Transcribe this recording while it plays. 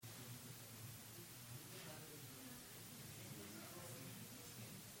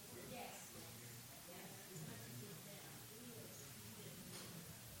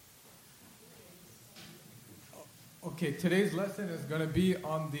Okay, today's lesson is going to be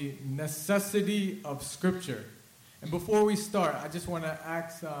on the necessity of Scripture. And before we start, I just want to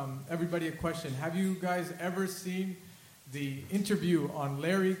ask everybody a question. Have you guys ever seen the interview on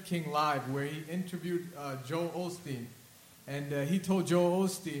Larry King Live where he interviewed Joel Osteen? And he told Joel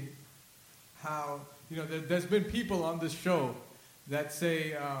Osteen how, there's been people on this show that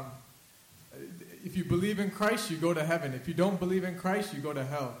say, if you believe in Christ, you go to heaven. If you don't believe in Christ, you go to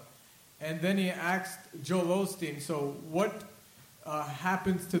hell. And then he asked Joel Osteen, so what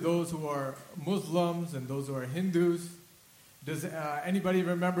happens to those who are Muslims and those who are Hindus? Does anybody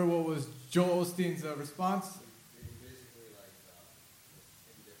remember what was Joel Osteen's response? Basically,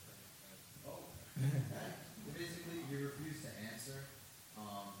 basically, he refused to answer. He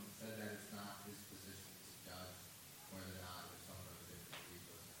said that it's not his position to judge whether or not if someone of a different belief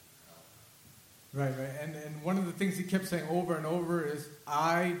goes to hell. Right. And one of the things he kept saying over and over is,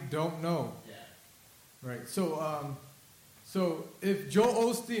 I don't know. Yeah. Right. So if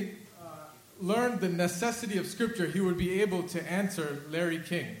Joel Osteen learned the necessity of Scripture, he would be able to answer Larry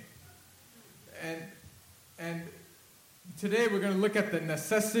King. And today we're going to look at the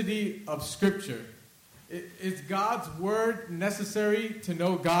necessity of Scripture. Is God's Word necessary to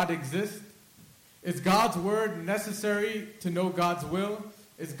know God exists? Is God's Word necessary to know God's will?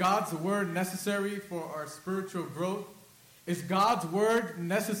 Is God's Word necessary for our spiritual growth? Is God's Word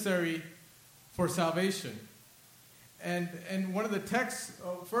necessary for salvation? And one of the texts,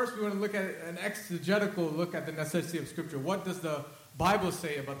 first we want to look at an exegetical look at the necessity of Scripture. What does the Bible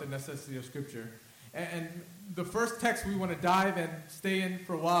say about the necessity of Scripture? And the first text we want to dive and stay in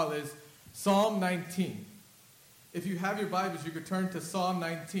for a while is Psalm 19. If you have your Bibles, you could turn to Psalm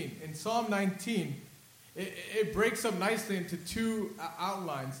 19. In Psalm 19, it breaks up nicely into two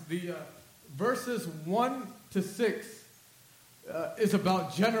outlines. The verses 1 to 6 is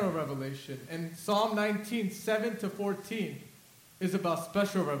about general revelation. And Psalm 19, 7 to 14 is about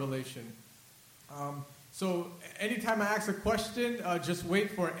special revelation. So anytime I ask a question, just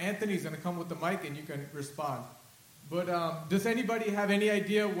wait for Anthony. He's going to come with the mic and you can respond. But does anybody have any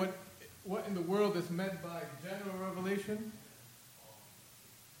idea what in the world is meant by general revelation?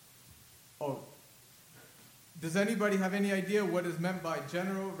 Oh. Does anybody have any idea what is meant by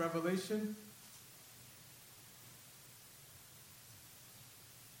general revelation?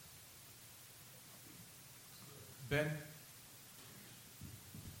 Ben?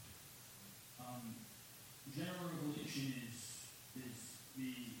 General revelation is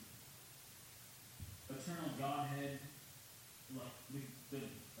the eternal Godhead. Like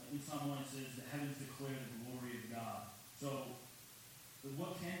in Psalm 1 it says, the heavens declare the glory of God. So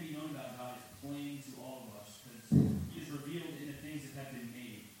what can be known about God is plain to all of us, because He is revealed in the things that have been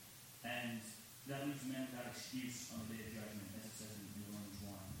made, and that leaves men without excuse on the day of judgment, as it says in Romans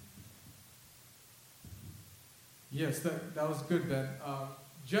 1. Yes, that was good, Ben.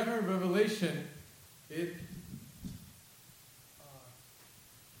 General revelation, it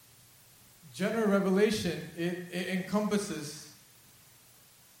encompasses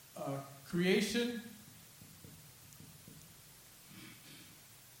creation,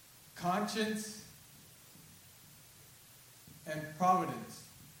 conscience, and providence.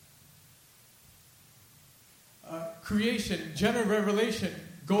 Creation, general revelation,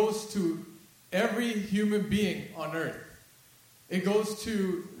 goes to every human being on earth. It goes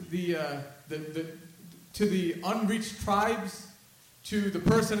to the unreached tribes, to the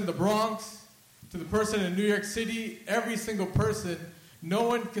person in the Bronx, to the person in New York City, every single person. No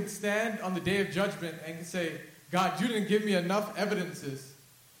one can stand on the day of judgment and can say, God, you didn't give me enough evidences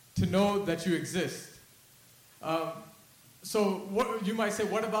to know that you exist. So what you might say,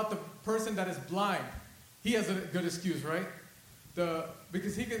 what about the person that is blind? He has a good excuse, right?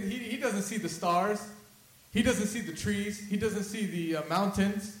 Because he doesn't see the stars, he doesn't see the trees, he doesn't see the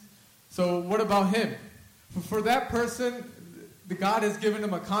mountains. So what about him? For that person, the God has given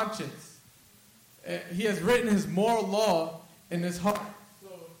him a conscience. He has written His moral law in his heart, so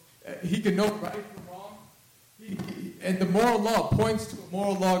he can know right from wrong. And the moral law points to a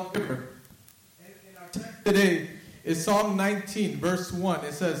moral lawgiver. And our text today is Psalm 19, verse 1.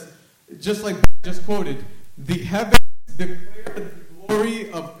 It says, just like just quoted, the heavens declare the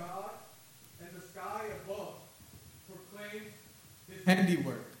glory of God, and the sky above proclaims His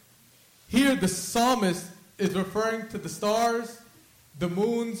handiwork. Here the psalmist is referring to the stars, the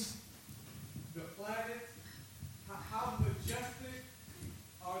moons, the planets. How majestic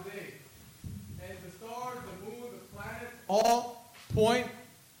are they? And the stars, the moon, the planets all point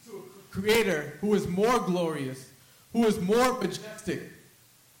to a creator who is more glorious, who is more majestic.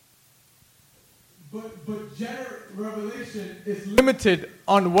 But general revelation is limited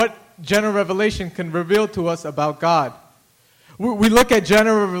on what general revelation can reveal to us about God. We look at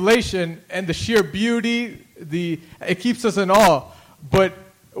general revelation and the sheer beauty, it keeps us in awe, but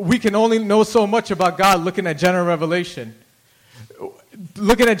we can only know so much about God looking at general revelation.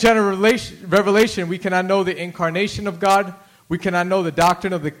 Looking at general revelation, we cannot know the incarnation of God. We cannot know the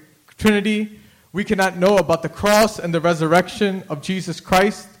doctrine of the Trinity. We cannot know about the cross and the resurrection of Jesus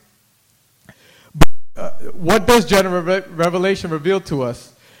Christ. But, what does general revelation reveal to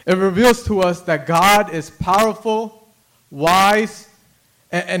us? It reveals to us that God is powerful, wise,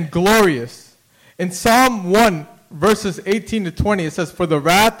 and glorious. In Psalm 1, verses 18 to 20, it says, "For the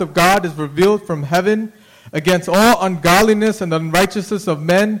wrath of God is revealed from heaven against all ungodliness and unrighteousness of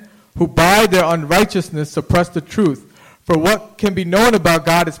men who by their unrighteousness suppress the truth. For what can be known about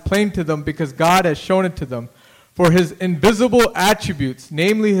God is plain to them because God has shown it to them. For his invisible attributes,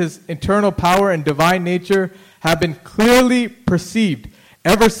 namely his eternal power and divine nature, have been clearly perceived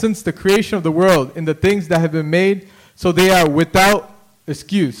ever since the creation of the world in the things that have been made, so they are without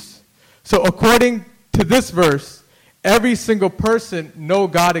excuse." So according to this verse, every single person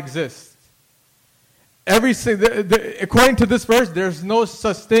knows God exists. According to this verse, there's no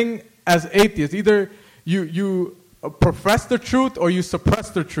such thing as atheists. Either you profess the truth or you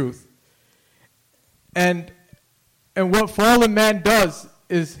suppress the truth. And what fallen man does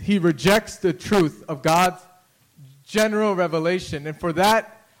is he rejects the truth of God's general revelation. And for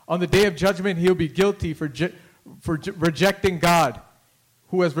that, on the day of judgment, he'll be guilty for rejecting God,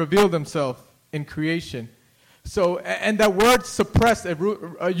 who has revealed himself in creation. So, and that word suppress, it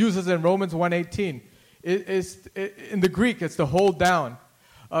uses in Romans 1:18. In the Greek, it's to hold down.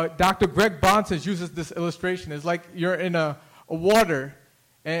 Dr. Greg Bonson uses this illustration. It's like you're in a water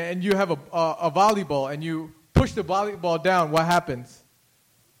and you have a volleyball and you push the volleyball down. What happens?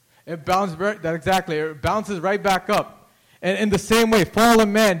 It bounces It bounces right back up. And in the same way,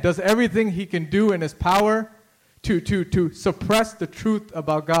 fallen man does everything he can do in his power to suppress the truth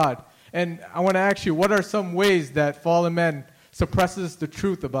about God. And I want to ask you, what are some ways that fallen man suppresses the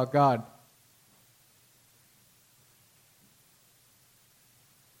truth about God?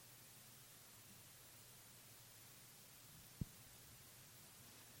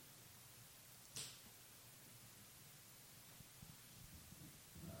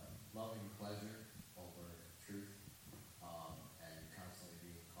 Loving pleasure over truth, and constantly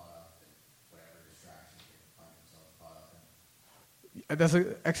being caught up in whatever distraction you can find yourself caught up in. That's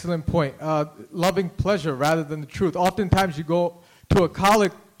an excellent point. Loving pleasure rather than the truth. Oftentimes you go to a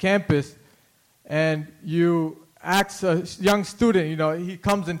college campus and you ask a young student, he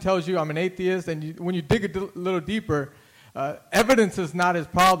comes and tells you, "I'm an atheist," and when you dig a little deeper, evidence is not his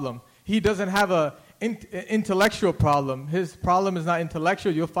problem. He doesn't have an intellectual problem. His problem is not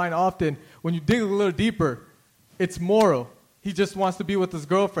intellectual. You'll find often when you dig a little deeper, it's moral. He just wants to be with his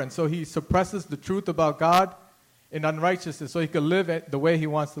girlfriend, so he suppresses the truth about God in unrighteousness so he can live the way he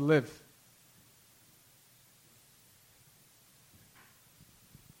wants to live.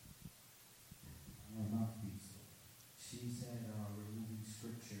 She said removing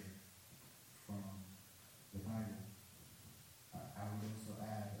scripture from the Bible. I would also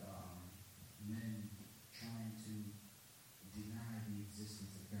add men trying to deny the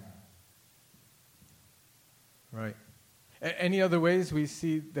existence of God. Right. Any other ways we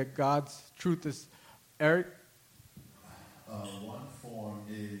see that God's truth is, Eric? One form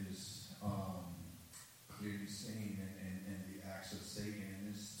is clearly seen in the acts of Satan,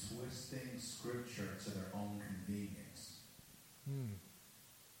 and is twisting scripture to their own convenience.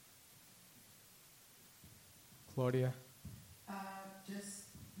 Claudia? Just,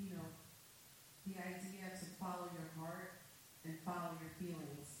 the idea to follow your heart and follow your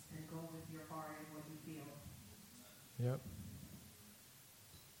feelings and go with your heart and what you feel. Yep.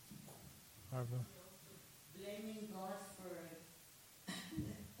 Barbara? Blaming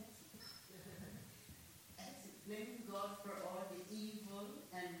God for all the evil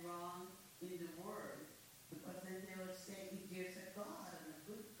and wrong in the world, because then they will say, if there's a God and a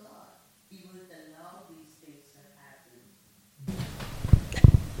good God, he would allow these things to happen.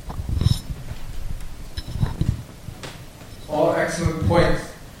 All excellent points.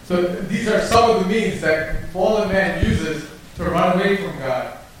 So these are some of the means that fallen man uses to run away from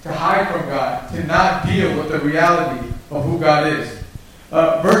God, to hide from God, to not deal with the reality of who God is.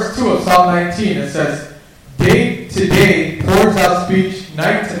 Verse 2 of Psalm 19, it says, "Day to day pours out speech,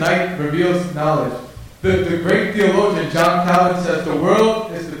 night to night reveals knowledge." The great theologian John Calvin says, "The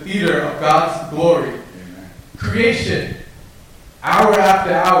world is the theater of God's glory." Amen. Creation, hour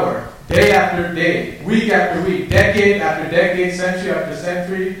after hour, day after day, week after week, decade after decade, century after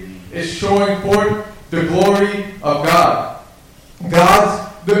century, is showing forth the glory of God.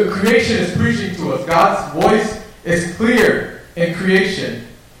 God's the creation is preaching to us. God's voice is clear in creation.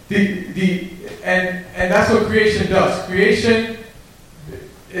 And that's what creation does. Creation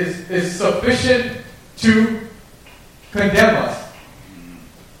is sufficient to condemn us.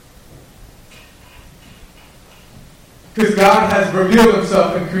 Because God has revealed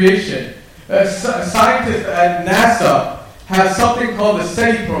himself in creation. Scientists at NASA have something called the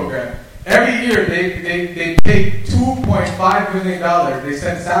SETI program. Every year they pay $2.5 million. They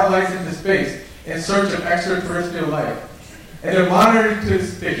send satellites into space in search of extraterrestrial life. And they're monitoring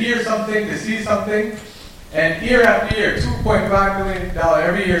to hear something, to see something. And year after year, $2.5 million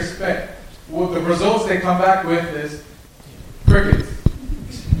every year spent. Well, the results they come back with is crickets.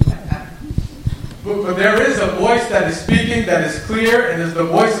 But there is a voice that is speaking, that is clear, and is the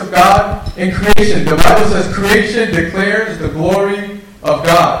voice of God in creation. The Bible says creation declares the glory of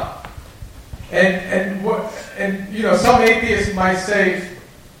God. And some atheists might say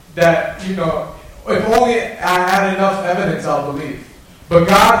that, if only I had enough evidence, I'll believe. But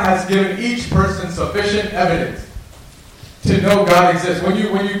God has given each person sufficient evidence to know God exists. When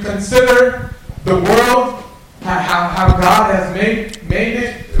you consider the world, how God has made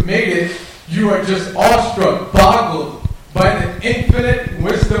it, you are just awestruck, boggled by the infinite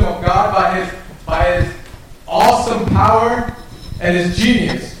wisdom of God, by His awesome power and His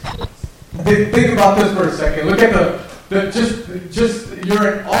genius. Think about this for a second. Look at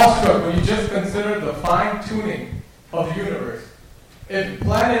you're awestruck when you just consider the fine tuning of the universe. If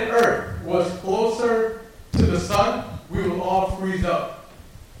planet Earth was closer to the sun, we would all freeze up.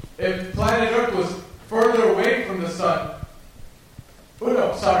 If planet Earth was further away from the sun, if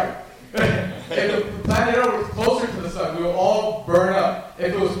the planet Earth was closer to the sun, we will all burn up.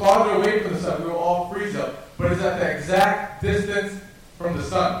 If it was farther away from the sun, we will all freeze up. But it's at the exact distance from the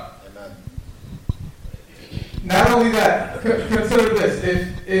sun. Amen. Not only that, consider this.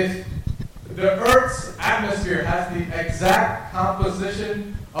 If the Earth's atmosphere has the exact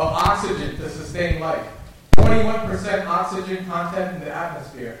composition of oxygen to sustain life, 21% oxygen content in the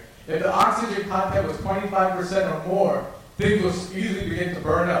atmosphere. If the oxygen content was 25% or more, things will easily begin to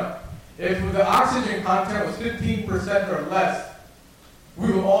burn up. If the oxygen content was 15% or less,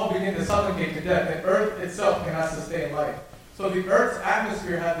 we will all begin to suffocate to death, and Earth itself cannot sustain life. So the Earth's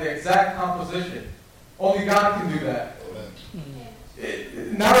atmosphere has the exact composition. Only God can do that.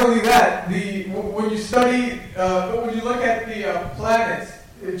 Not only that, when you look at the planets,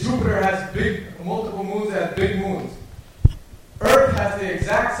 Jupiter has multiple moons, has big moons. Earth has the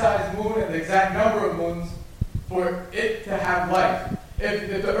exact size moon and the exact number of moons for it to have life.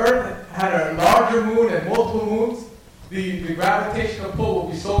 If the Earth had a larger moon and multiple moons, the gravitational pull will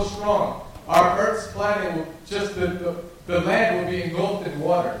be so strong. Our Earth's planet will the land will be engulfed in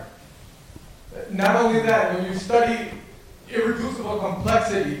water. Not only that, when you study irreducible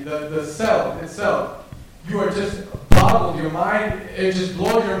complexity, the cell itself, you are just boggled. Your mind, it just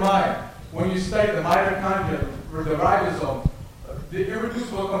blows your mind. When you study the mitochondria or the ribosome, the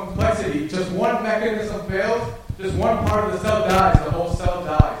irreducible complexity, just one mechanism fails, just one part of the cell dies, the whole cell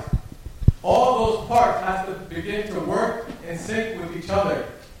dies. All those parts have to begin to work in sync with each other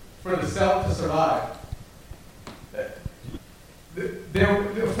for the cell to survive.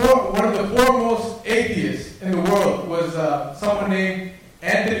 One of the foremost atheists in the world was someone named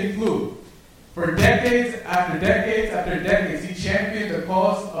Anthony Flew. For decades after decades after decades, he championed the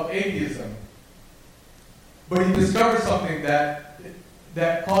cause of atheism. But he discovered something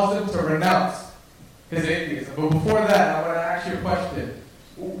that caused him to renounce his atheism. But before that, I want to ask you a question.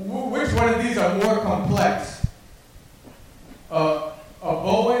 Which one of these are more complex? A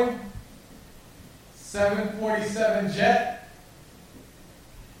Boeing 747 jet?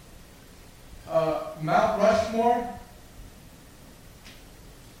 Mount Rushmore?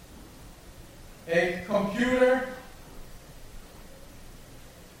 A computer?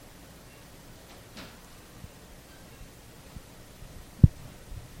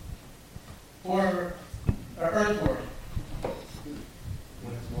 Or an earthworm?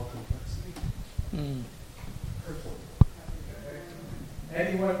 What is more complexity?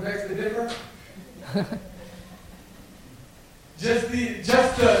 Anyone begs to differ?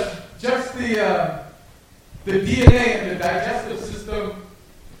 The DNA and the digestive system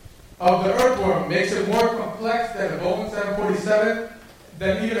of the earthworm makes it more complex than a Boeing 747,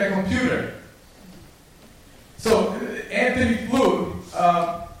 than even a computer. So Anthony Flew,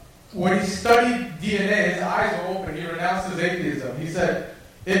 when he studied DNA, his eyes were open. He renounced his atheism. He said,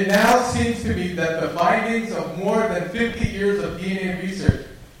 "It now seems to me that the findings of more than 50 years of DNA research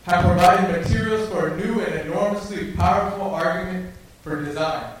have provided materials for a new and enormously powerful argument for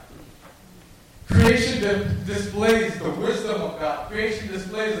design. Creation displays the wisdom of God. Creation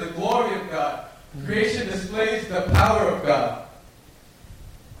displays the glory of God. Creation displays the power of God.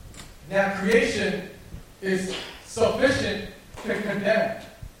 Now, creation is sufficient to condemn,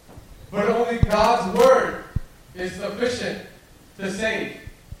 but only God's word is sufficient to save.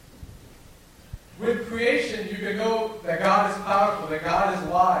 With creation, you can know that God is powerful, that God is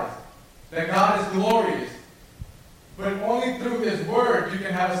wise, that God is glorious. But only through His Word you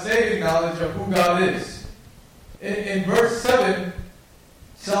can have a saving knowledge of who God is. In verse 7,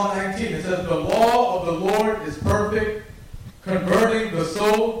 Psalm 19, it says, "The law of the Lord is perfect, converting the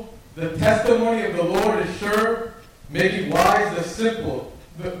soul. The testimony of the Lord is sure, making wise the simple."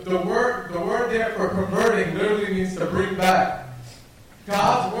 The word there for converting literally means to bring back.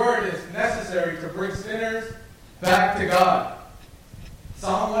 God's word is necessary to bring sinners back to God.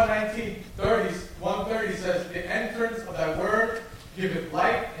 Psalm 130 says, "The entrance of thy word giveth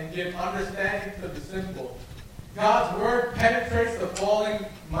light and give understanding to the simple." God's word penetrates the falling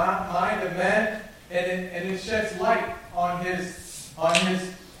mind of man, and it sheds light on his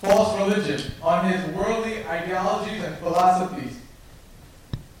false religion, on his worldly ideologies and philosophies.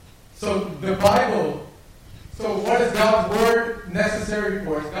 So the Bible, so what is God's word necessary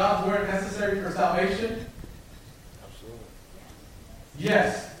for? Is God's word necessary for salvation? Absolutely.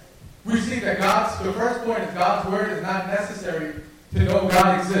 Yes. We see that the first point is God's word is not necessary to know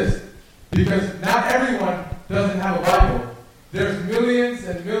God exists. Because not everyone doesn't have a Bible. There's millions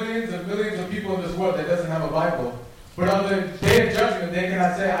and millions and millions of people in this world that doesn't have a Bible. But on the day of judgment, they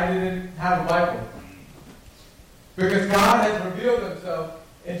cannot say, "I didn't have a Bible." Because God has revealed Himself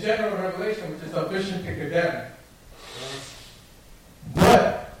in general revelation, which is sufficient to condemn.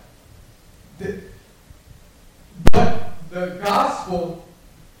 But the gospel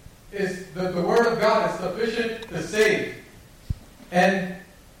is, the word of God is sufficient to save. And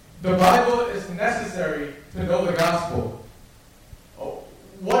the Bible is necessary to know the gospel.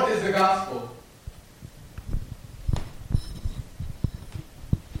 What is the gospel?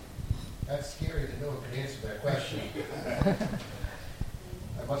 That's scary that no one can answer that question.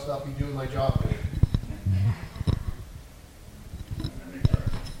 I must not be doing my job. Praise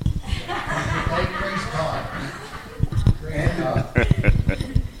God. Praise God.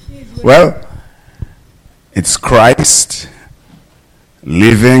 Well, it's Christ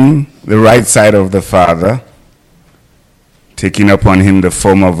living the right side of the Father, taking upon Him the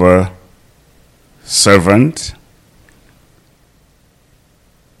form of a servant,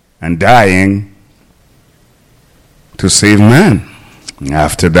 and dying to save man.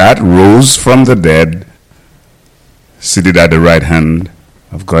 After that, rose from the dead, seated at the right hand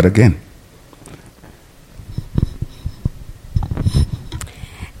of God again.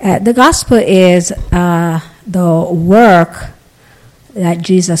 The gospel is the work that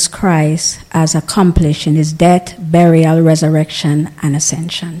Jesus Christ has accomplished in His death, burial, resurrection, and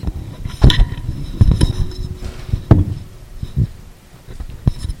ascension.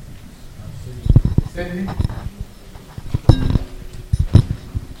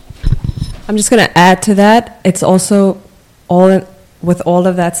 I'm just going to add to that. It's also with all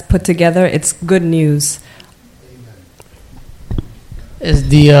of that's put together, it's good news. Is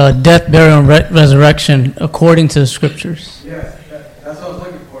the death, burial, and resurrection according to the scriptures? Yes, that's what I was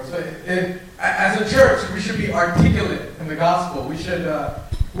looking for. So, as a church, we should be articulate in the gospel. We should a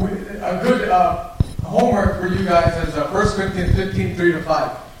good homework for you guys is 1 Corinthians 15,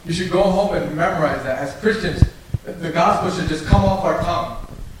 3-5. You should go home and memorize that. As Christians, the gospel should just come off our tongue.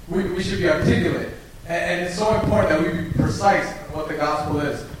 We should be articulate. And it's so important that we be precise in what the gospel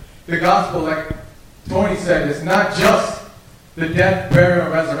is. The gospel, like Tony said, is not just the death, burial,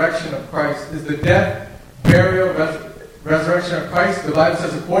 and resurrection of Christ. It's the death, burial, resurrection of Christ. The Bible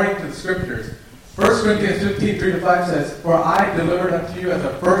says according to the scriptures. 1 Corinthians 15, 3-5 says, "For I delivered unto you as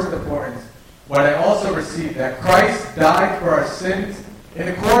of first importance what I also received, that Christ died for our sins in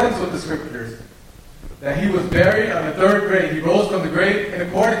accordance with the scriptures, that He was buried on the third grave. He rose from the grave in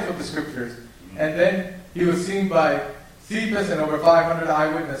accordance with the scriptures. And then He was seen by Cephas and over 500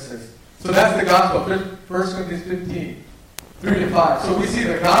 eyewitnesses." So that's the gospel, 1 Corinthians 15, 3-5. So we see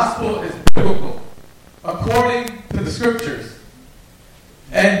the gospel is biblical, according to the scriptures.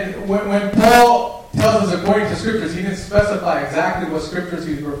 And when Paul tells us according to scriptures, he didn't specify exactly what scriptures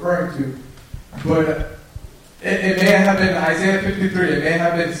he's referring to. But it may have been Isaiah 53. It may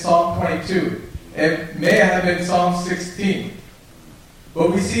have been Psalm 22. It may have been Psalm 16.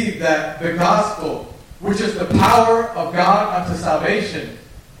 But we see that the gospel, which is the power of God unto salvation,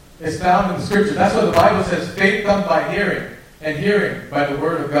 is found in the scripture. That's what the Bible says, faith comes by hearing, and hearing by the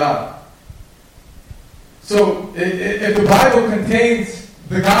word of God. So if the Bible contains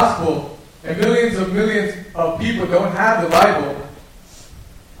the gospel, and millions of people don't have the Bible,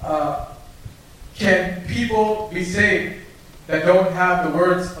 can people be saved that don't have the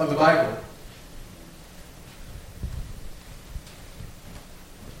words of the Bible?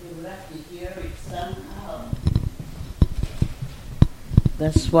 They will have to hear it somehow.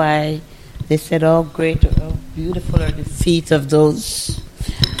 That's why they said, "Oh, great, oh, beautiful are the feet of those."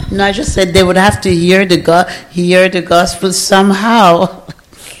 No, I just said they would have to hear the gospel somehow,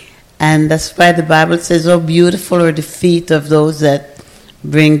 and that's why the Bible says, "Oh, beautiful are the feet of those that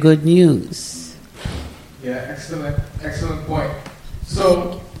bring good news." Yeah, excellent point.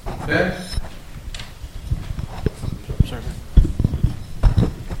 So, Ben?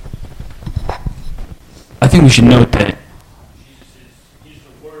 I think we should note that He's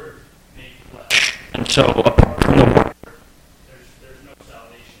the Word made flesh. And so, apart from the Word, there's no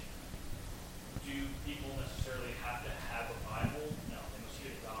salvation. Do people necessarily have to have a Bible? No, they must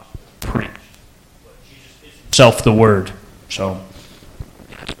hear the gospel preached. But Jesus is Himself the Word. So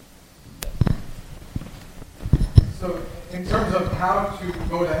In terms of how to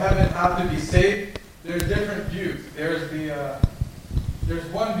go to heaven, how to be saved, there's different views. There's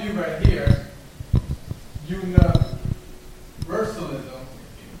one view right here, universalism.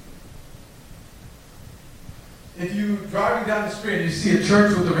 If you're driving down the street and you see a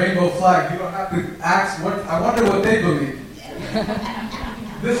church with a rainbow flag, you don't have to ask, I wonder what they believe.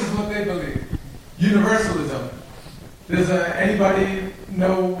 This is what they believe. Universalism. Does anybody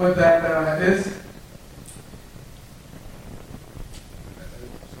know what that is?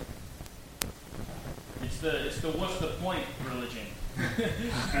 it's the what's the point religion.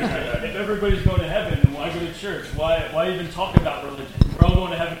 If everybody's going to heaven, then why go to church? Why even talk about religion? We're all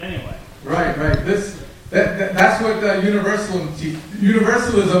going to heaven anyway. Right. That's what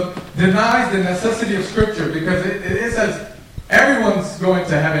universalism denies the necessity of Scripture, because it says everyone's going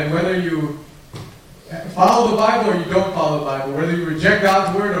to heaven, whether you follow the Bible or you don't follow the Bible, whether you reject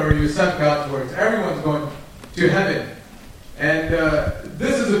God's word or you accept God's words. Everyone's going to heaven. And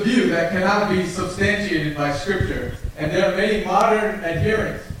this is a view that cannot be substantiated by Scripture. And there are many modern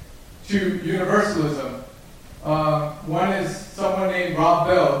adherents to universalism. One is someone named Rob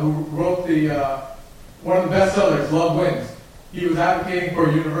Bell, who wrote one of the bestsellers, Love Wins. He was advocating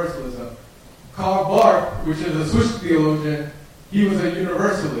for universalism. Karl Barth, which is a Swiss theologian, he was a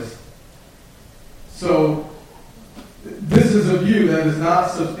universalist. So this is a view that is not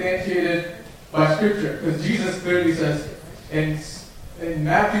substantiated by Scripture, because Jesus clearly says in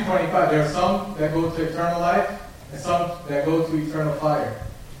Matthew 25, there are some that go to eternal life and some that go to eternal fire.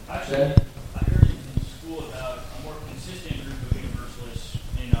 Actually, I heard in school about a more consistent group of universalists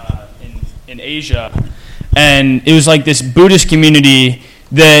in Asia, and it was like this Buddhist community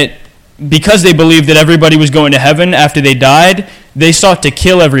that, because they believed that everybody was going to heaven after they died, they sought to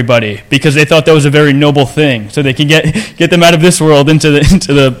kill everybody because they thought that was a very noble thing, so they could get them out of this world into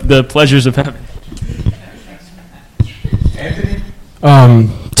the pleasures of heaven. Anthony?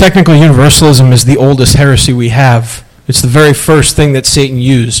 Technically, universalism is the oldest heresy we have. It's the very first thing that Satan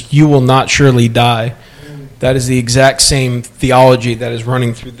used. You will not surely die. That is the exact same theology that is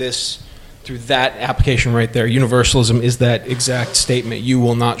running through that application right there. Universalism is that exact statement. You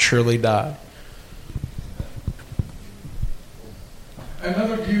will not surely die.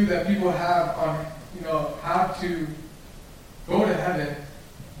 Another view that people have on how to go to heaven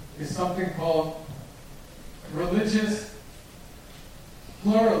is something called religious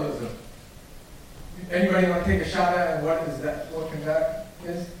pluralism. Anybody want to take a shot at it? What is that? What can that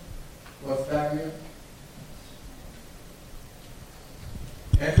is? What's that view?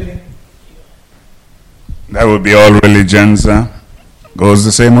 Anthony? That would be all religions goes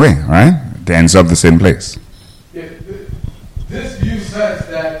the same way, right? It ends up the same place. This view says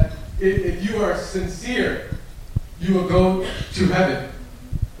that if you are sincere, you will go to heaven.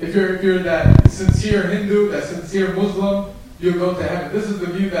 If you're that sincere Hindu, that sincere Muslim, you'll go to heaven. This is the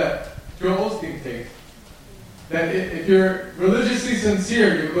view that Joel Osteen takes. That if you're religiously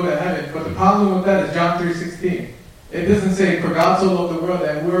sincere, you'll go to heaven. But the problem with that is John 3:16. It doesn't say, for God so loved the world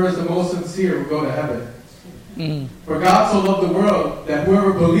that whoever is the most sincere will go to heaven. For God so loved the world that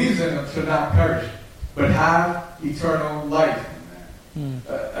whoever believes in him should not perish, but have eternal life.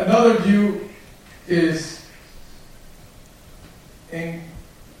 Another view is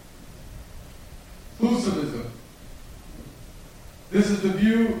inclusivism. This is the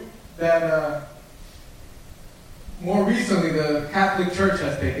view that more recently the Catholic Church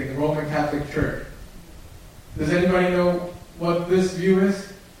has taken, the Roman Catholic Church. Does anybody know what this view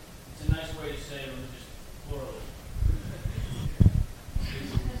is? It's a nice way to say religious pluralism.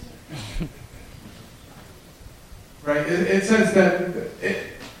 Right. It says that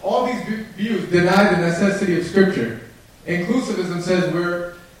all these deny the necessity of Scripture. Inclusivism says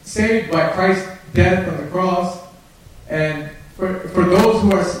we're saved by Christ's death on the cross, and for those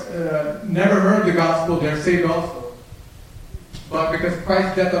who are never heard the gospel, they're saved also. But because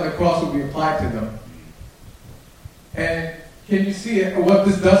Christ's death on the cross will be applied to them. And can you see what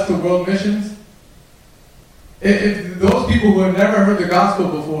this does to world missions? If those people who have never heard the gospel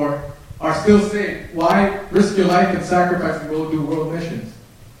before are still saved, why risk your life and sacrifice and go do world missions?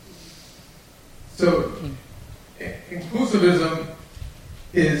 So, inclusivism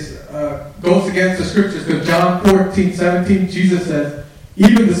goes against the Scriptures. Because John 14:17, Jesus says,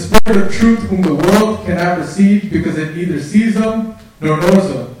 "Even the Spirit of truth whom the world cannot receive because it neither sees him nor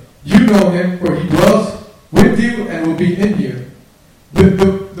knows him. You know him, for he dwells with you and will be in you."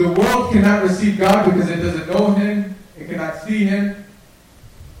 The world cannot receive God because it doesn't know him, it cannot see him.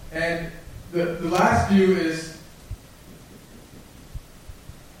 And the last view is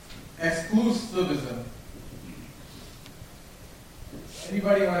exclusivism.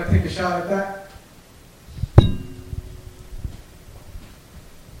 Anybody want to take a shot at that?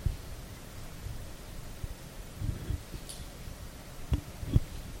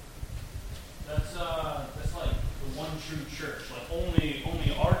 That's like the one true church. Like only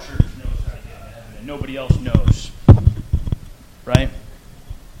our church knows how to get into heaven, and nobody else knows. Right?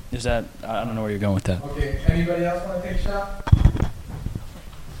 Is that? I don't know where you're going with that. Okay. Anybody else want to take a shot?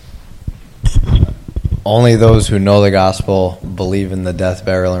 Only those who know the gospel, believe in the death,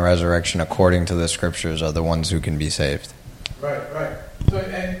 burial, and resurrection according to the Scriptures are the ones who can be saved. Right. So,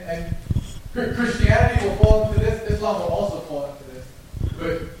 and Christianity will fall into this. Islam will also fall into this.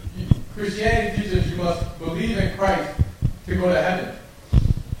 But Christianity teaches you must believe in Christ to go to heaven.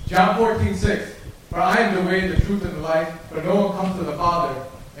 John 14:6. "For I am the way, the truth, and the life. For no one comes to the Father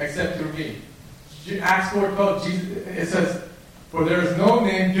except through me." Acts 4:12. It says, "For there is no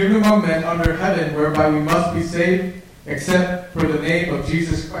name given among men under heaven whereby we must be saved, except for the name of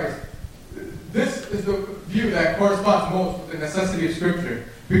Jesus Christ." This is the view that corresponds most with the necessity of Scripture.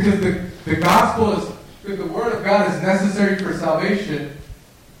 Because the gospel is, because the Word of God is necessary for salvation,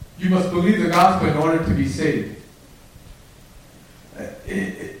 you must believe the gospel in order to be saved.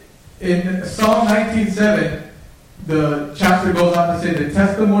 In Psalm 19:7, the chapter goes on to say, "The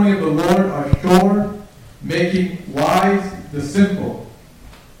testimony of the Lord are sure, making wise the simple."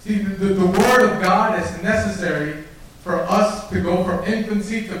 See, the Word of God is necessary for us to go from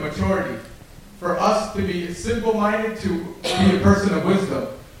infancy to maturity, for us to be simple-minded to be a person of wisdom.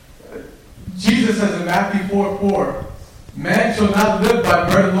 Jesus says in Matthew 4:4, "Man shall not live by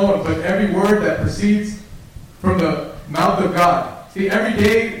bread alone, but every word that proceeds from the mouth of God." See, every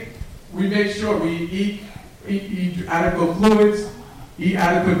day we make sure we eat adequate fluids, eat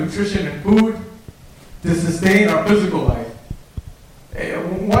adequate nutrition and food to sustain our physical life.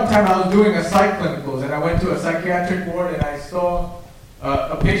 One time I was doing a psych clinicals, and I went to a psychiatric ward, and I saw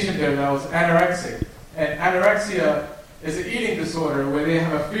a patient there that was anorexic. And anorexia is an eating disorder where they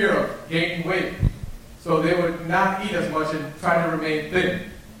have a fear of gaining weight. So they would not eat as much and try to remain thin.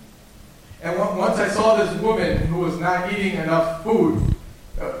 And once I saw this woman who was not eating enough food,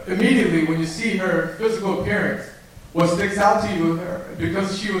 immediately when you see her physical appearance, what sticks out to you,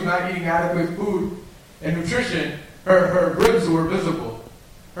 because she was not eating adequate food and nutrition, her ribs were visible.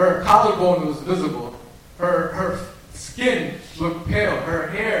 Her collarbone was visible. Her skin looked pale. Her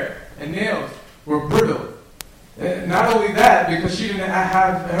hair and nails were brittle. Not only that, because she didn't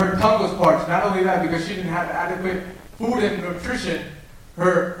have, her tongue was parched. Not only that, because she didn't have adequate food and nutrition,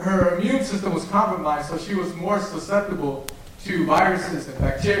 her immune system was compromised, so she was more susceptible to viruses and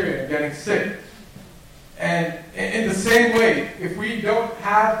bacteria and getting sick. And in the same way, if we don't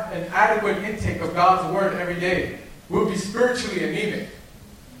have an adequate intake of God's Word every day, we'll be spiritually anemic.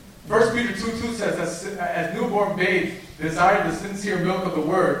 1 Peter 2:2 says, as newborn babes, desire the sincere milk of the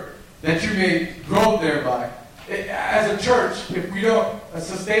Word, that you may grow thereby. As a church, if we don't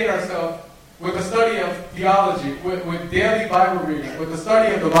sustain ourselves with the study of theology, with daily Bible reading, with the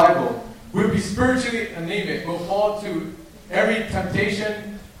study of the Bible, we'll be spiritually anemic. We'll fall to every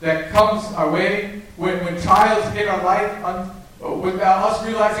temptation that comes our way. When trials hit our life, without us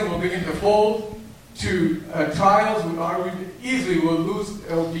realizing, we'll begin to fold to trials. We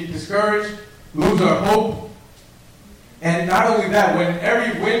will be discouraged, lose our hope. And not only that, when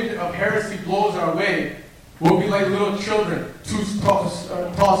every wind of heresy blows our way, we'll be like little children,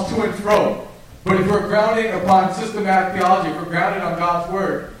 tossed to and fro. But if we're grounded upon systematic theology, if we're grounded on God's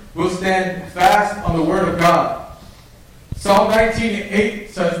Word, we'll stand fast on the Word of God. Psalm 19:8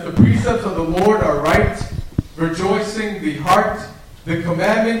 says, "The precepts of the Lord are right, rejoicing the heart. The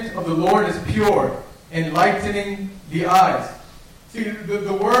commandment of the Lord is pure, enlightening the eyes." See,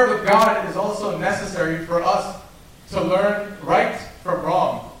 the Word of God is also necessary for us to learn right from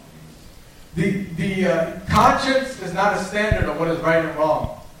wrong. The conscience is not a standard of what is right and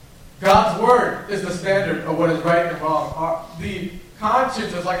wrong. God's Word is the standard of what is right and wrong. The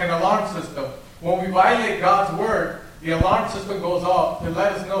conscience is like an alarm system. When we violate God's Word, the alarm system goes off to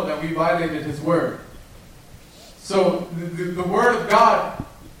let us know that we violated His Word. So the Word of God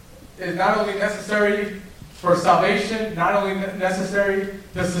is not only necessary for salvation, not only necessary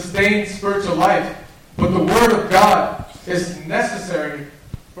to sustain spiritual life, but the Word of God is necessary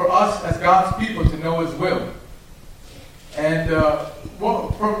for us as God's people to know His will. And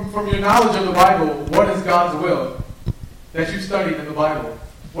from your knowledge of the Bible, what is God's will that you studied in the Bible?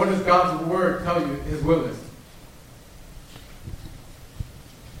 What does God's Word tell you His will is?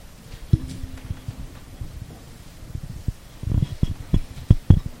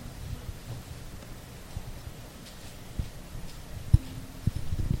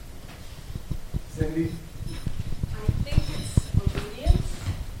 Cindy? I think it's obedience.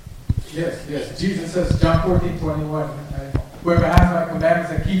 Yes. Jesus says, John 14:21, whoever has my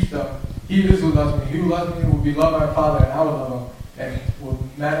commandments and keeps them, he it is who loves me. He who loves me will be loved by my Father, and I will love him, and will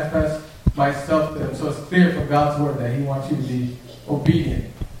manifest myself to him. So it's clear from God's Word that He wants you to be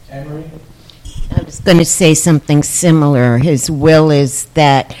obedient. Anne-Marie? I was going to say something similar. His will is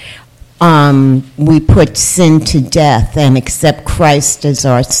that we put sin to death and accept Christ as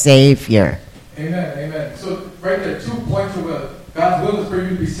our Savior. Amen. So right there, 2 points of will. God's will is for you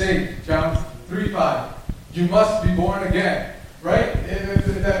to be saved. John 3:5. You must be born again. Right?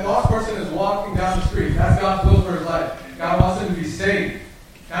 If that lost person is walking down the street, that's God's will for his life. God wants him to be saved.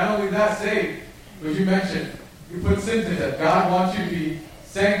 Not only that, saved, but you mentioned, you put sin to death. God wants you to be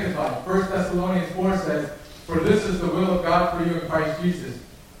sanctified. 1 Thessalonians 4 says, for this is the will of God for you in Christ Jesus,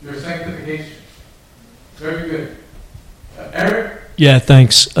 your sanctification. Very good. Eric? Yeah,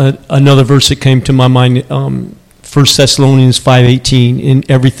 thanks. Another verse that came to my mind, 1 Thessalonians 5:18, in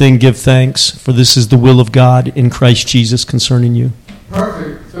everything give thanks, for this is the will of God in Christ Jesus concerning you.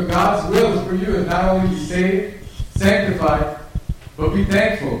 Perfect. So God's will is for you is not only be saved, sanctified, but be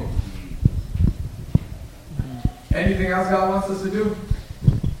thankful. Anything else God wants us to do?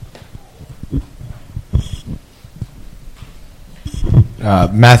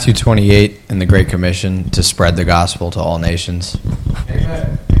 Matthew 28 in the Great Commission to spread the gospel to all nations.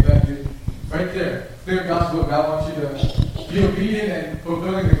 Amen. Dude. Right there. Clear gospel. God wants you to be obedient and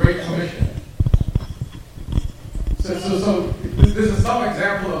fulfilling the Great Commission. So this is some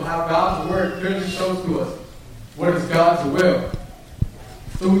example of how God's Word clearly shows to us what is God's will.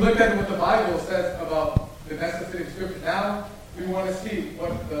 So we looked at what the Bible says about the necessity of Scripture. Now we want to see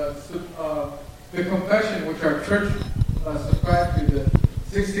what the confession, which our church subscribed to, the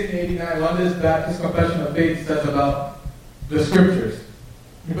 1689 London Baptist Confession of Faith, says about the Scriptures.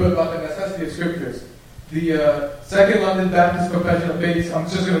 About the necessity of Scriptures. The Second London Baptist Confession of Faith, I'm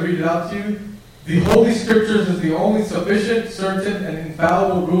just going to read it out to you. The Holy Scriptures is the only sufficient, certain, and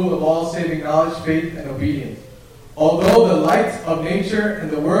infallible rule of all saving knowledge, faith, and obedience. Although the lights of nature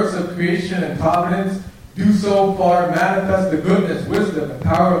and the works of creation and providence do so far manifest the goodness, wisdom, and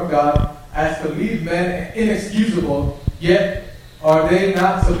power of God as to leave men inexcusable, yet are they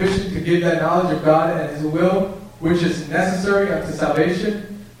not sufficient to give that knowledge of God and His will, which is necessary unto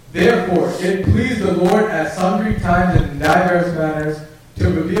salvation? Therefore, it pleased the Lord at sundry times and in divers manners to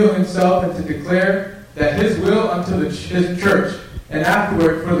reveal Himself and to declare that His will unto His church, and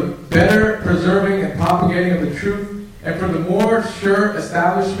afterward for the better preserving and propagating of the truth, and for the more sure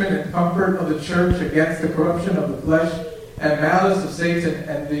establishment and comfort of the church against the corruption of the flesh and malice of Satan,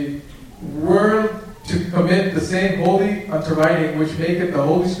 and the world to commit the same wholly unto writing, which maketh the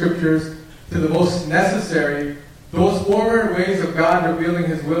Holy Scriptures to the most necessary, those former ways of God revealing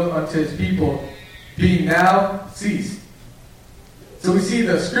His will unto His people, being now ceased. So we see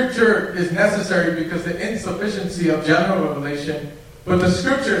the Scripture is necessary because the insufficiency of general revelation, but the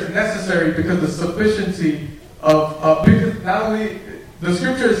Scripture is necessary because the sufficiency of because not only the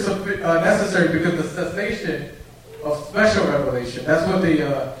Scripture is necessary because the cessation of special revelation. That's what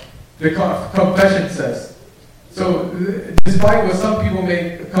the confession says. So, despite what some people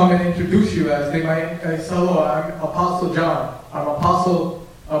may come and introduce you as, they might say, hello, I'm Apostle John, I'm Apostle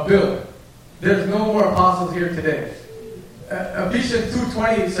Bill. There's no more apostles here today. Ephesians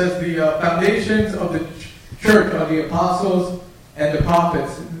 2:20 says the foundations of the church are the apostles and the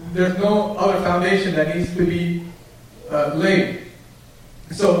prophets. There's no other foundation that needs to be laid.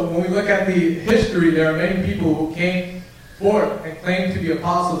 So when we look at the history, there are many people who came forth and claimed to be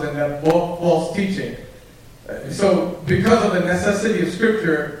apostles and have false teaching. So because of the necessity of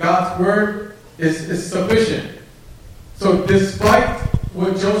Scripture, God's Word is sufficient. So despite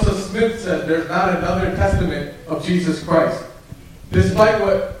what Joseph Smith said, there's not another testament of Jesus Christ. Despite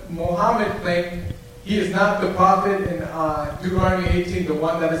what Muhammad claimed, he is not the prophet in Deuteronomy 18, the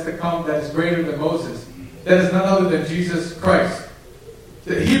one that is to come, that is greater than Moses. That is none other than Jesus Christ.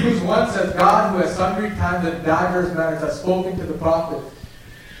 The Hebrews 1 says, God, who has sundry times and divers manners has spoken to the prophet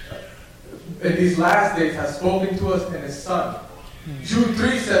in these last days, has spoken to us in his Son. Jude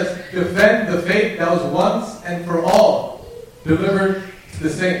 3 says, defend the faith that was once and for all delivered to the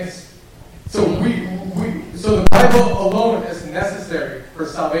saints. So the Bible alone is necessary for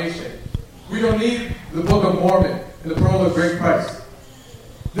salvation. We don't need the Book of Mormon and the Pearl of Great Price.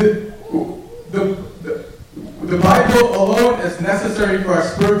 The Bible alone is necessary for our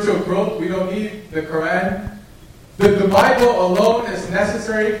spiritual growth. We don't need the Quran. The Bible alone is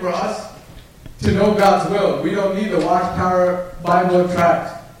necessary for us to know God's will. We don't need the Watchtower Bible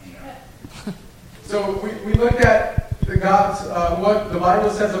tract. So we looked at what the Bible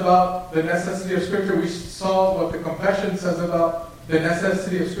says about the necessity of Scripture. We saw what the Confession says about the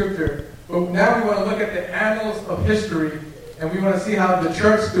necessity of Scripture. But now we want to look at the annals of history, and we want to see how the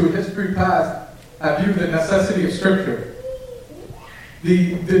church through history past have viewed the necessity of Scripture.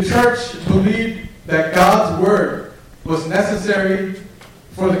 The church believed that God's Word was necessary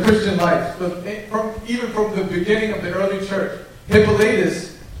for the Christian life. Even from the beginning of the early church,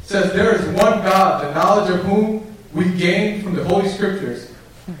 Hippolytus says there is one God, the knowledge of whom we gain from the Holy Scriptures.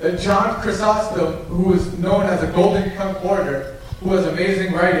 John Chrysostom, who was known as a Golden Concorder, who has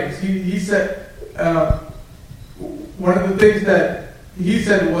amazing writings, he said one of the things that he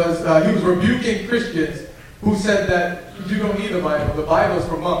said was he was rebuking Christians who said that you don't need the Bible is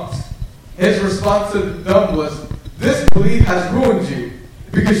for monks. His response to them was, this belief has ruined you,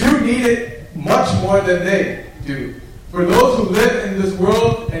 because you need it much more than they do. For those who live in this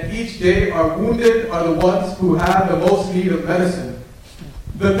world and each day are wounded are the ones who have the most need of medicine.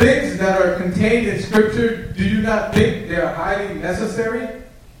 The things that are contained in Scripture, do you not think they are highly necessary?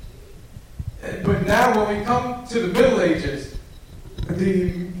 But now when we come to the Middle Ages,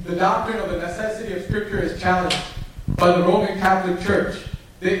 the doctrine of the necessity of Scripture is challenged by the Roman Catholic Church.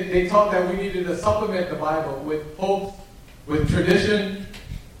 They taught that we needed to supplement the Bible with popes, with tradition,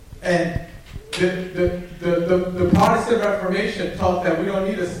 and the Protestant Reformation taught that we don't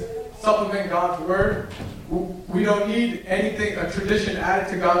need to supplement God's Word. We don't need anything, a tradition added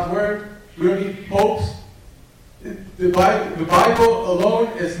to God's Word. We don't need popes. The Bible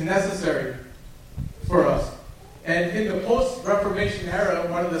alone is necessary for us. And in the post-Reformation era,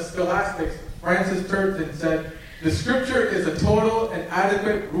 one of the scholastics, Francis Turton, said, the Scripture is a total and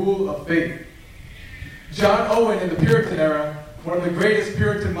adequate rule of faith. John Owen, in the Puritan era, one of the greatest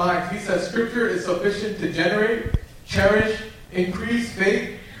Puritan minds, he says Scripture is sufficient to generate, cherish, increase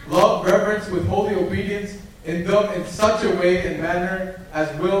faith, love, reverence with holy obedience in them in such a way and manner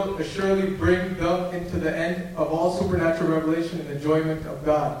as will assuredly bring them into the end of all supernatural revelation and enjoyment of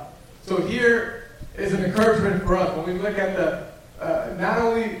God. So here is an encouragement for us when we look at not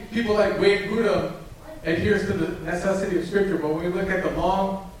only people like Wade Grudem adheres to the necessity of Scripture, but when we look at the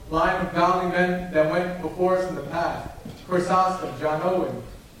long line of godly men that went before us in the past, Chrysostom, John Owen,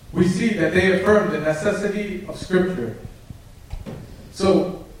 we see that they affirm the necessity of Scripture.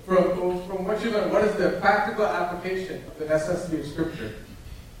 So, from what you learned, what is the practical application of the necessity of Scripture?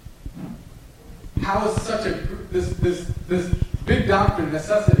 How is this big doctrine,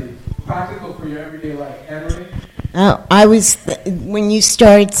 necessity, practical for your everyday life? Anne-Marie? When you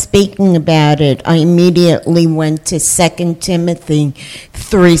started speaking about it, I immediately went to 2 Timothy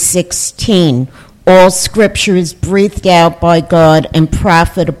 3:16. All Scripture is breathed out by God and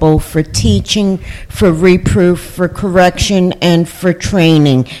profitable for teaching, for reproof, for correction, and for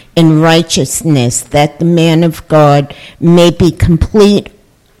training in righteousness, that the man of God may be complete,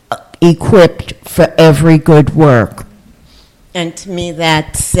 equipped for every good work. And to me,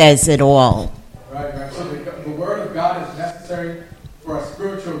 that says it all. Right. So the Word of God is necessary for our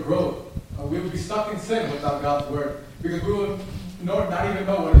spiritual growth. We would be stuck in sin without God's Word, because we would not even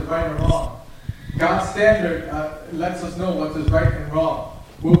know what is right or wrong. God's standard lets us know what is right and wrong.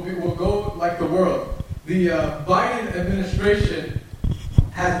 We'll go like the world. The Biden administration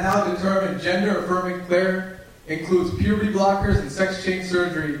has now determined gender-affirming care includes puberty blockers and sex change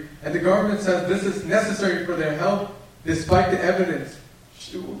surgery, and the government says this is necessary for their health despite the evidence.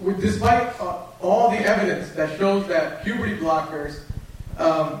 Despite all the evidence that shows that puberty blockers,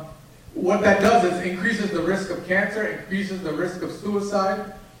 what that does is increases the risk of cancer, increases the risk of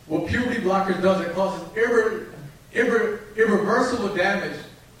suicide. What puberty blockers does, it causes irreversible damage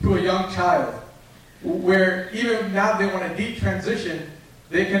to a young child, where even now they want to detransition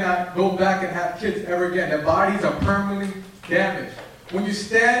They cannot go back and have kids ever again. Their bodies are permanently damaged. When you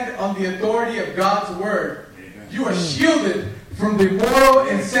stand on the authority of God's word, you are shielded from the moral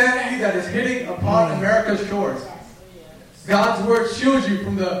insanity that is hitting upon America's shores. God's word shields you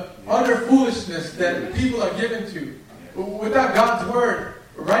from the utter foolishness that people are given to. Without God's word,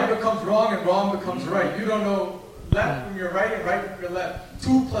 right becomes wrong and wrong becomes right. You don't know left from your right and right from your left.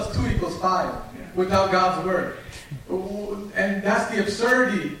 2 + 2 = 5 without God's word. And that's the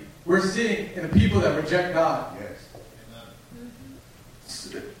absurdity we're seeing in the people that reject God.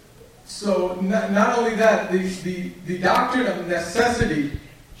 So not only that, the doctrine of necessity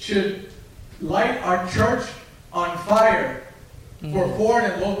should light our church on fire for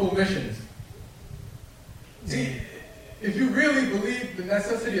foreign and local missions. See, if you really believe the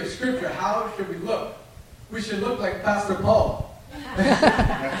necessity of Scripture, how should we look? We should look like Pastor Paul.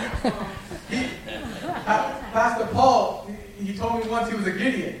 Pastor Paul, he told me once he was a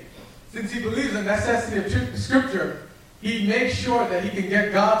Gideon. Since he believes in the necessity of Scripture, he makes sure that he can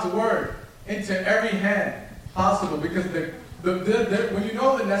get God's word into every hand possible. Because when you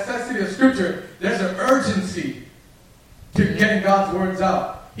know the necessity of Scripture, there's an urgency to getting God's words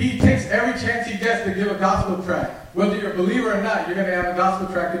out. He takes every chance he gets to give a gospel tract. Whether you're a believer or not, you're going to have a gospel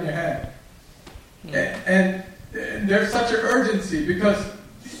tract in your hand. And there's such an urgency because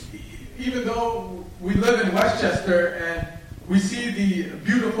even though we live in Westchester and we see the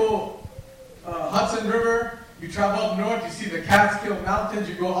beautiful Hudson River, you travel up north, you see the Catskill Mountains,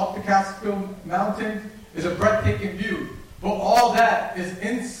 you go up the Catskill Mountains, it's a breathtaking view. But all that is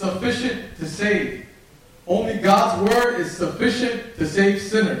insufficient to save. Only God's word is sufficient to save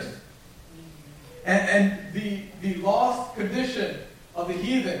sinners. And the lost condition of the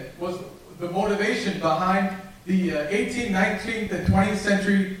heathen was the motivation behind the 18th, 19th, and 20th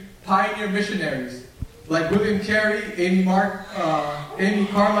century pioneer missionaries like William Carey, Amy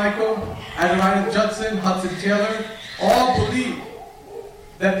Carmichael, Adoniram Judson, Hudson Taylor, all believed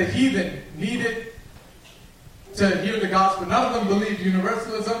that the heathen needed to hear the gospel. None of them believed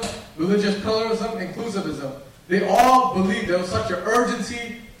universalism, religious pluralism, inclusivism. They all believed there was such an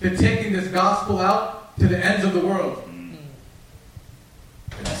urgency to taking this gospel out to the ends of the world.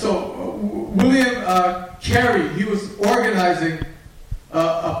 So William Carey, he was organizing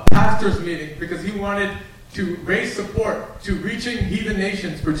a pastor's meeting because he wanted to raise support to reaching heathen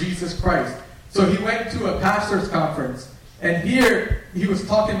nations for Jesus Christ. So he went to a pastor's conference, and here he was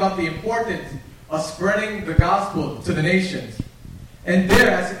talking about the importance of spreading the gospel to the nations. And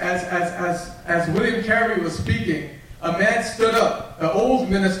there, as William Carey was speaking, a man stood up, an old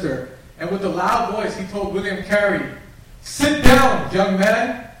minister, and with a loud voice he told William Carey, "Sit down, young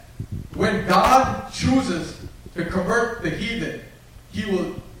man. When God chooses to convert the heathen, He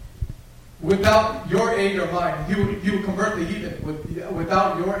will, without your aid or mine, He will convert the heathen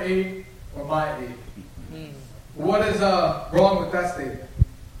without your aid or my aid." What is wrong with that statement?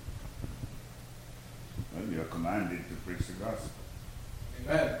 Well, you're commanded to preach the gospel.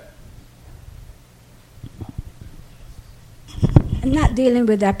 Amen. I'm not dealing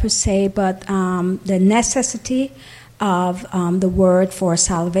with that per se, but the necessity of the word for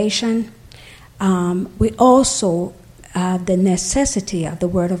salvation. We also have the necessity of the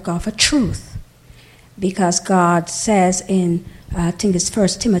word of God for truth. Because God says in, I think it's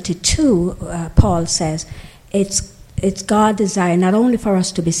 1 Timothy 2, Paul says, it's God's desire not only for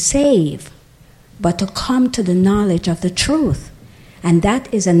us to be saved, but to come to the knowledge of the truth. And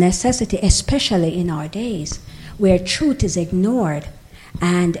that is a necessity, especially in our days, where truth is ignored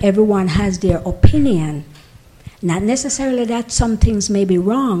and everyone has their opinion. Not necessarily that some things may be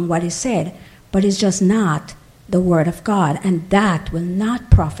wrong, what is said, but it's just not the word of God, and that will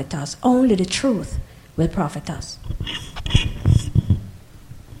not profit us. Only the truth will profit us.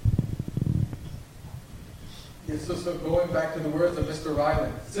 Yes, so going back to the words of Mr.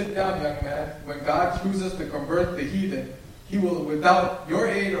 Ryland, "Sit down, young man. When God chooses to convert the heathen, He will without your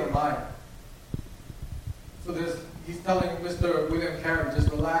aid or mine." So he's telling Mr. William Carey, just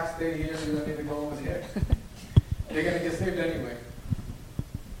relax, stay here, you don't need to go over here. They're going to get saved anyway.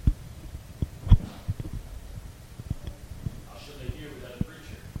 How should they hear without a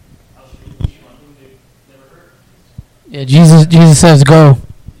preacher? How should they believe on whom they've never heard? Yeah, Jesus says go.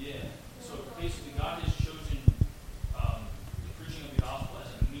 Yeah. So basically, God has chosen the preaching of the gospel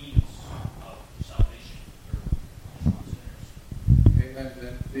as a means of salvation for sinners.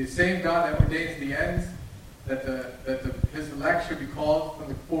 Amen. The same God that ordains the ends, that His elect should be called from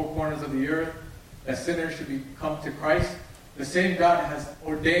the four corners of the earth, that sinners should come to Christ. The same God has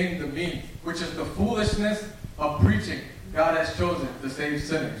ordained the means, which is the foolishness of preaching. God has chosen to save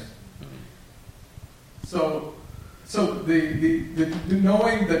sinners. So So the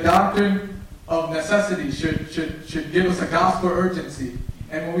knowing the doctrine of necessity should give us a gospel urgency.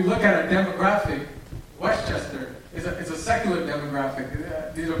 And when we look at our demographic, Westchester is a secular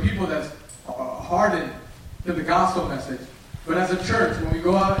demographic. These are people that's hardened to the gospel message. But as a church, when we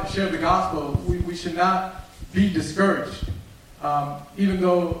go out and share the gospel, we should not be discouraged. Even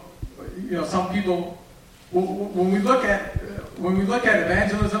though, some people, when we look at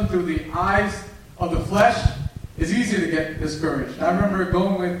evangelism through the eyes of the flesh, it's easy to get discouraged. I remember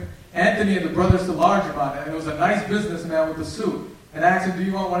going with Anthony and the brothers to Largemont, and it was a nice businessman with a suit. And I asked him, "Do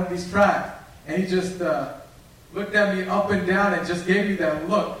you want one of these tracts?" And he just looked at me up and down and just gave me that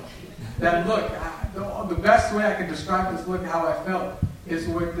look. That look. The best way I can describe this look, how I felt, is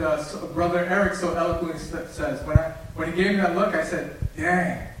what Brother Eric so eloquently says. When he gave me that look, I said,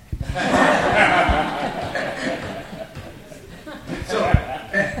 "Dang." So,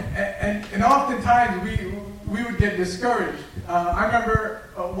 and oftentimes we would get discouraged. I remember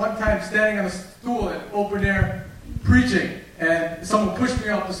one time standing on a stool in open air preaching, and someone pushed me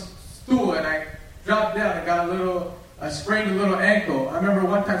off the stool, and I dropped down and I sprained a little ankle. I remember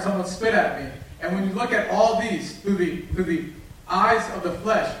one time someone spit at me. And when you look at all these through the eyes of the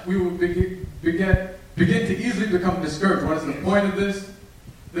flesh, we will begin to easily become discouraged. What is the point of this?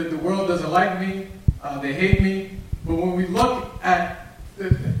 That the world doesn't like me, they hate me. But when we look at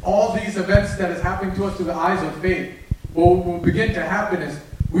all these events that is happening to us through the eyes of faith, what will begin to happen is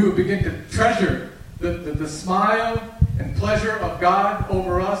we will begin to treasure the smile and pleasure of God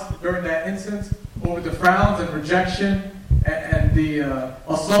over us during that instance, over the frowns and rejection and the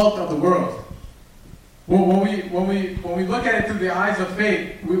assault of the world. When we look at it through the eyes of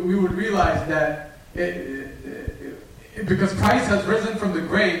faith, we would realize that because Christ has risen from the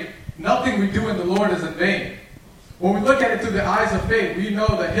grave, nothing we do in the Lord is in vain. When we look at it through the eyes of faith, we know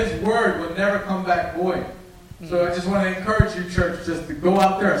that His word will never come back void. So I just want to encourage you, church, just to go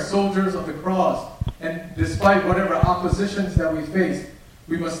out there as soldiers of the cross. And despite whatever oppositions that we face,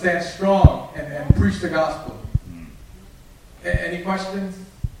 we must stand strong and preach the gospel. Any questions?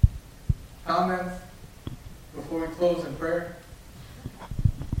 Comments? Before we close in prayer?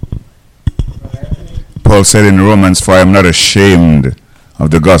 Paul said in Romans, "For I am not ashamed of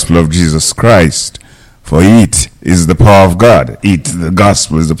the gospel of Jesus Christ, for it is the power of God." The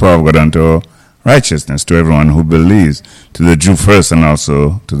gospel is the power of God unto righteousness to everyone who believes, to the Jew first and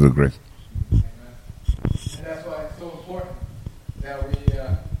also to the Greek. Amen. And that's why it's so important that we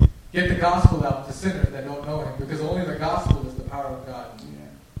get the gospel out to sinners that don't know Him, because only the gospel is the power of God.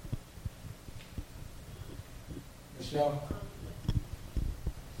 Michelle?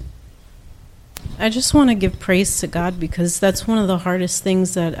 I just want to give praise to God, because that's one of the hardest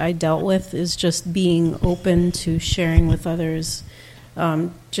things that I dealt with, is just being open to sharing with others,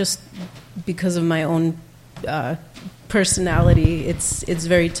 just because of my own personality. It's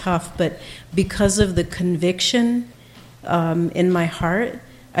very tough, but because of the conviction in my heart,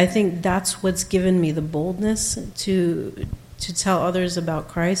 I think that's what's given me the boldness to tell others about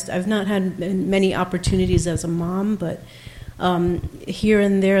Christ. I've not had many opportunities as a mom, but here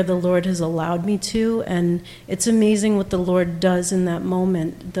and there the Lord has allowed me to, and it's amazing what the Lord does in that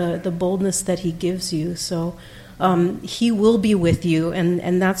moment, the boldness that He gives you. So He will be with you,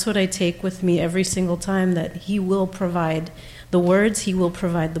 and that's what I take with me every single time, that He will provide the words, He will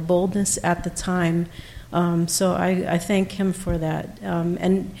provide the boldness at the time. So I thank Him for that.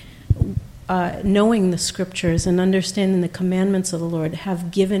 And knowing the Scriptures and understanding the commandments of the Lord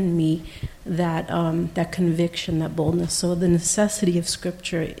have given me that conviction, that boldness. So the necessity of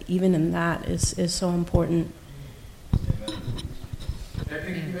Scripture, even in that, is so important. I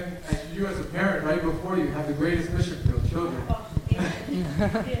think even you as a parent, right before you have the greatest mission for your children.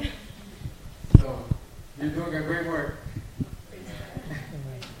 So you're doing a great work.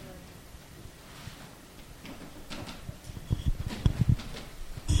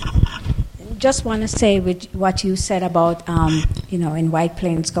 Just want to say with what you said about, in White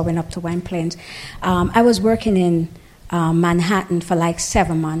Plains, going up to White Plains. I was working in Manhattan for like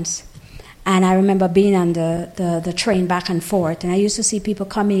 7 months. And I remember being on the train back and forth. And I used to see people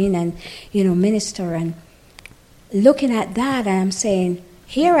come in and, minister. And looking at that, and I'm saying,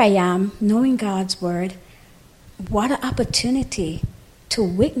 here I am, knowing God's word. What an opportunity to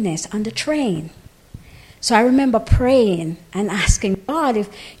witness on the train. So I remember praying and asking God, if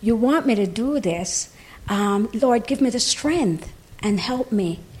you want me to do this, Lord, give me the strength and help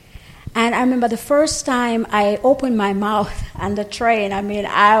me. And I remember the first time I opened my mouth on the train,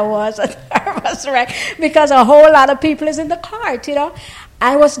 I was a nervous wreck because a whole lot of people is in the cart,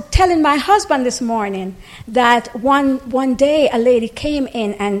 I was telling my husband this morning that one day a lady came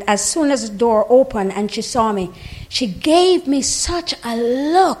in, and as soon as the door opened and she saw me, She gave me such a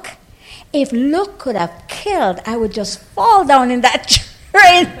look. If look could have killed, I would just fall down in that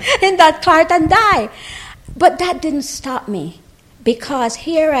train, in that cart and die. But that didn't stop me, because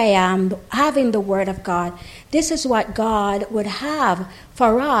here I am having the Word of God. This is what God would have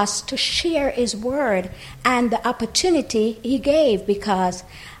for us to share His Word and the opportunity He gave, because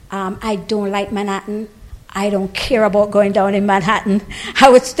I don't like Manhattan. I don't care about going down in Manhattan. I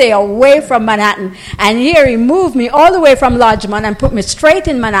would stay away from Manhattan. And here He moved me all the way from Lodgman and put me straight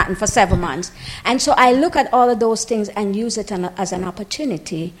in Manhattan for 7 months. And so I look at all of those things and use it as an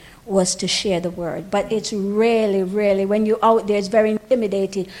opportunity was to share the Word. But it's really, really, when you're out there, it's very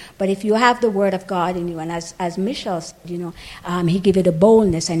intimidating. But if you have the Word of God in you, and as Michelle said, He give you the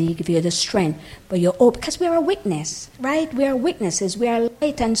boldness and He give you the strength. But you're open, because we are a witness, right? We are witnesses. We are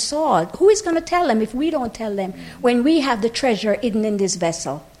light and salt. Who is going to tell them if we don't tell them when we have the treasure hidden in this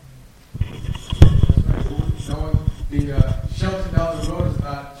vessel? The shelter down the road is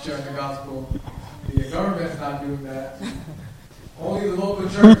not sharing the gospel. The government's not doing that. Only the local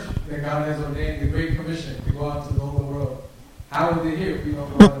church that God has ordained the Great Commission to go out to the whole world. How will they hear if we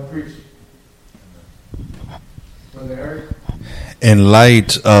don't go out and preach? Brother Eric? In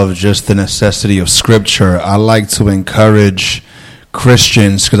light of just the necessity of Scripture, I like to encourage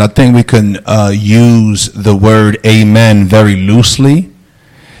Christians, because I think we can use the word amen very loosely,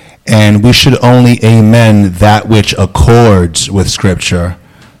 and we should only amen that which accords with Scripture.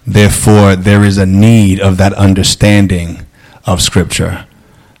 Therefore, there is a need of that understanding of Scripture.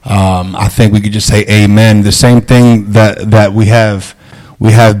 I think we could just say amen. The same thing that we have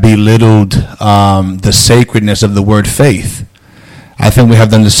belittled the sacredness of the word faith. I think we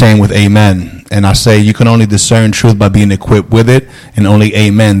have done the same with amen. And I say you can only discern truth by being equipped with it, and only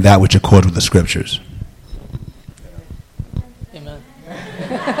amen that which accords with the Scriptures. Amen.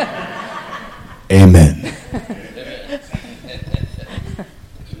 Amen.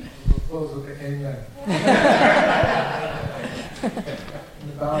 We'll close with the amen.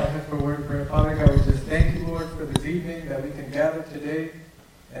 Bow our head for a word of prayer. Father God, we just thank you, Lord, for this evening that we can gather today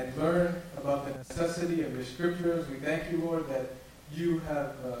and learn about the necessity of your Scriptures. We thank you, Lord, that you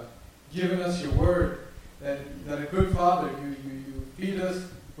have given us your word, that a good Father, you feed us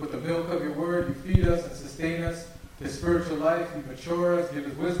with the milk of your word, you feed us and sustain us to spiritual life, you mature us, give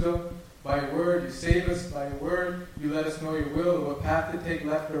us wisdom by your word, you save us by your word, you let us know your will, what path to take,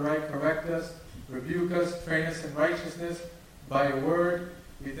 left or right, correct us, rebuke us, train us in righteousness by your word.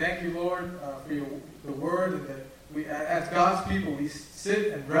 We thank you, Lord, for the word, and that we, as God's people, we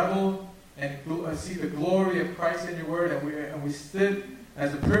sit and revel and see the glory of Christ in your word, and we sit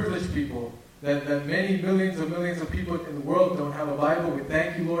as a privileged people, that many millions of people in the world don't have a Bible. We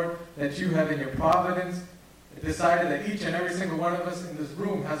thank you, Lord, that you have in your providence decided that each and every single one of us in this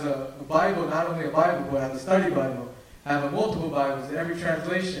room has a Bible, not only a Bible, but has a study Bible, have a multiple Bibles in every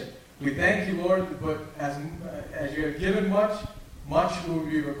translation. We thank you, Lord, but as you have given much will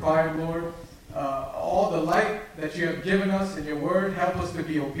be required, Lord. All the light that you have given us in your word, help us to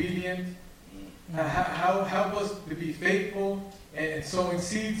be obedient. Help us to be faithful and sowing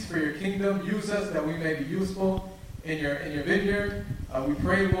seeds for your kingdom. Use us that we may be useful in your vineyard. We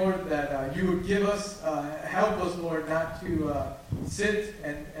pray, Lord, that you would give us, help us, Lord, not to sit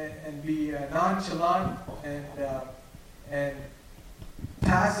and be nonchalant and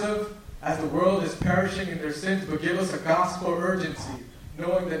passive as the world is perishing in their sins, but give us a gospel urgency,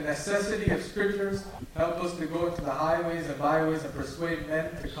 knowing the necessity of Scriptures. Help us to go into the highways and byways and persuade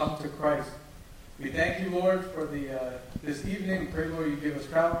men to come to Christ. We thank you, Lord, for this evening. We pray, Lord, you give us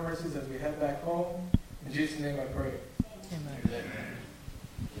travel mercies as we head back home. In Jesus' name I pray. Amen.